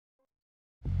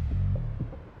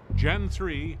Gen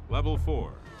 3 Level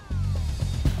 4.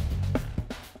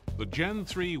 The Gen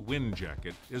 3 wind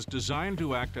jacket is designed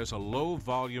to act as a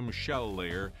low-volume shell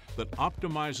layer that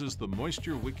optimizes the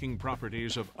moisture wicking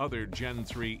properties of other Gen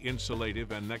 3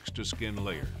 insulative and next-to-skin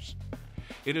layers.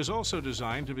 It is also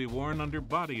designed to be worn under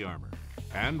body armor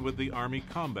and with the Army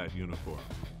combat uniform.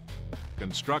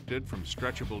 Constructed from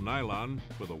stretchable nylon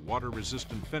with a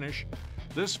water-resistant finish,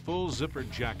 this full-zippered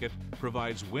jacket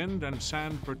provides wind and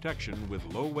sand protection with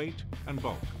low weight and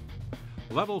bulk.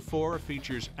 Level 4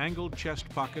 features angled chest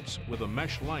pockets with a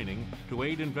mesh lining to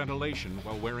aid in ventilation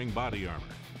while wearing body armor.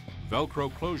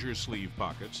 Velcro closure sleeve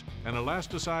pockets and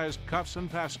elasticized cuffs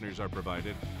and fasteners are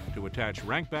provided to attach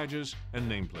rank badges and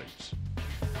nameplates.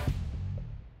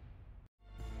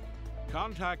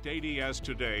 Contact ADS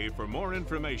today for more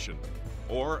information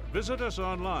or visit us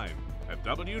online at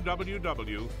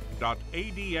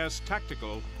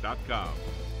www.adstactical.com.